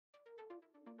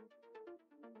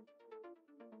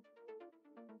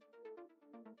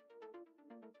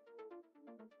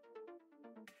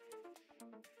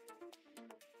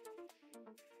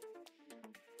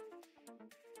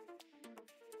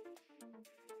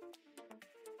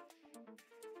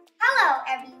Hello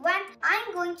everyone,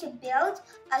 I'm going to build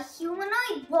a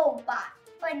humanoid robot.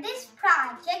 For this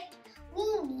project, we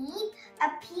need a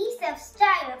piece of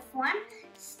styrofoam,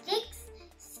 sticks,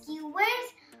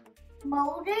 skewers,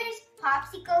 motors,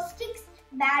 popsicle sticks,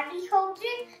 battery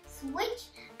holder, switch,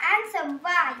 and some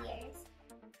wires.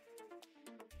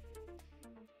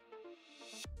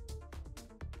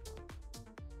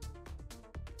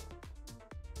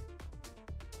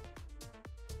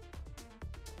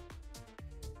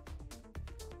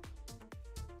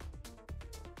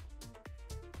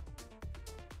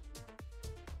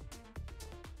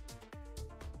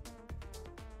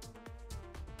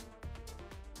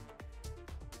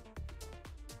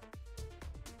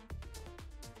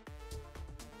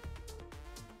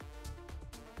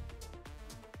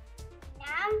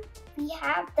 We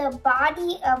have the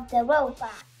body of the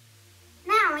robot.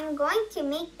 Now I'm going to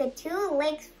make the two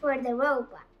legs for the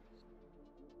robot.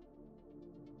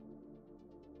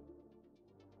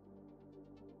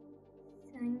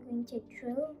 So I'm going to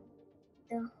drill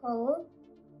the hole.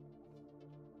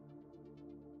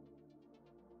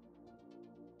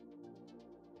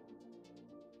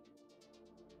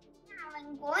 Now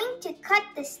I'm going to cut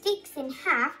the sticks in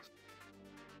half.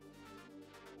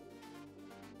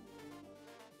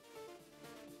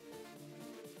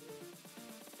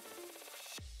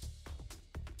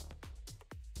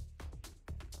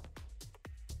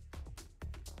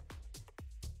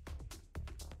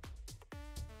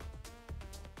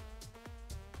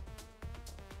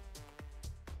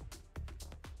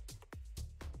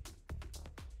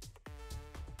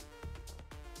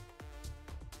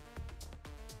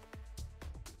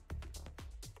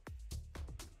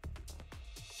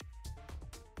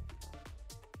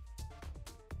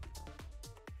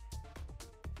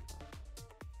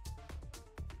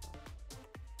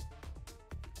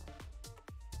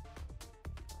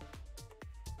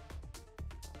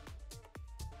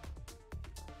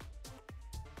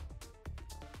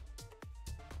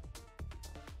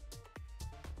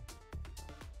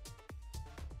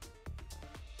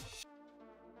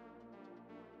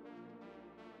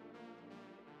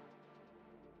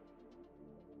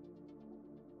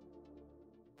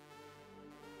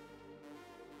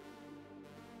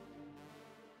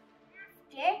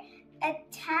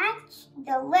 Attach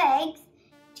the legs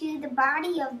to the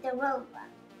body of the robot.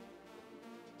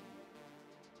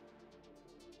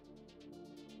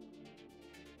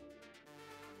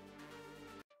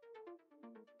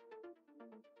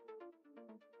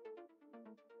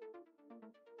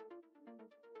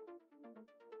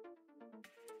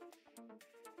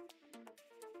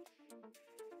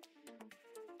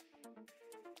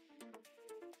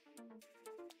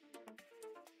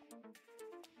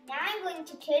 Now I'm going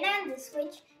to turn on the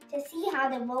switch to see how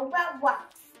the robot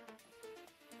walks.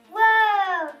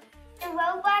 Whoa! The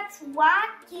robot's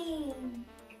walking!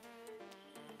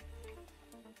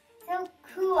 So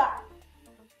cool!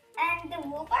 And the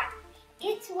robot,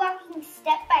 it's walking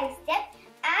step by step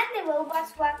and the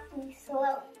robot's walking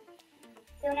slowly.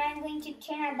 So now I'm going to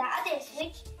turn on the other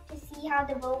switch to see how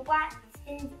the robot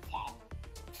spins its head.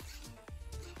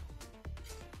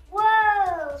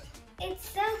 Whoa! It's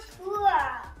so cool!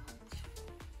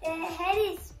 The head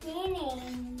is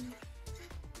spinning.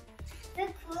 So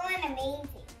cool and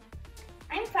amazing.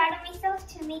 I'm proud of myself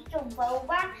to make a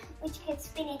robot which can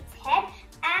spin its head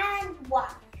and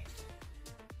walk.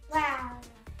 Wow,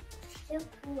 so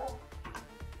cool.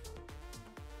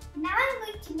 Now I'm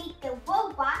going to make the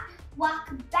robot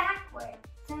walk backwards.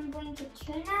 So I'm going to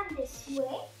turn on the switch.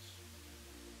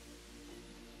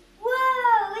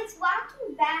 Whoa, it's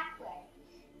walking backwards.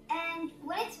 And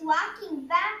when it's walking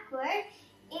backward,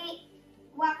 it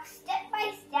walks step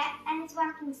by step and it's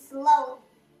walking slowly.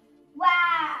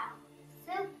 Wow,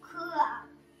 so cool.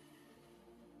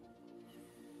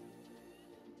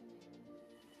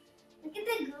 Look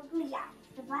at the googly eyes.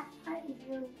 The black part is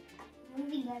really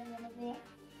moving a little bit.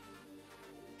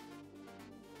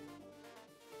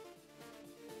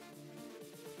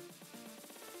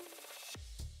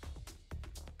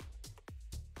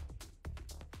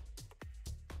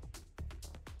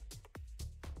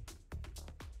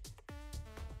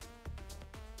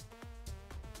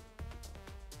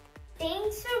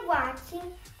 Thanks for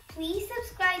watching. Please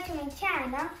subscribe to my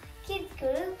channel, Kids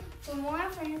Guru, for more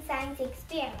fun science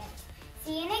experiments.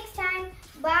 See you next time.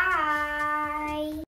 Bye!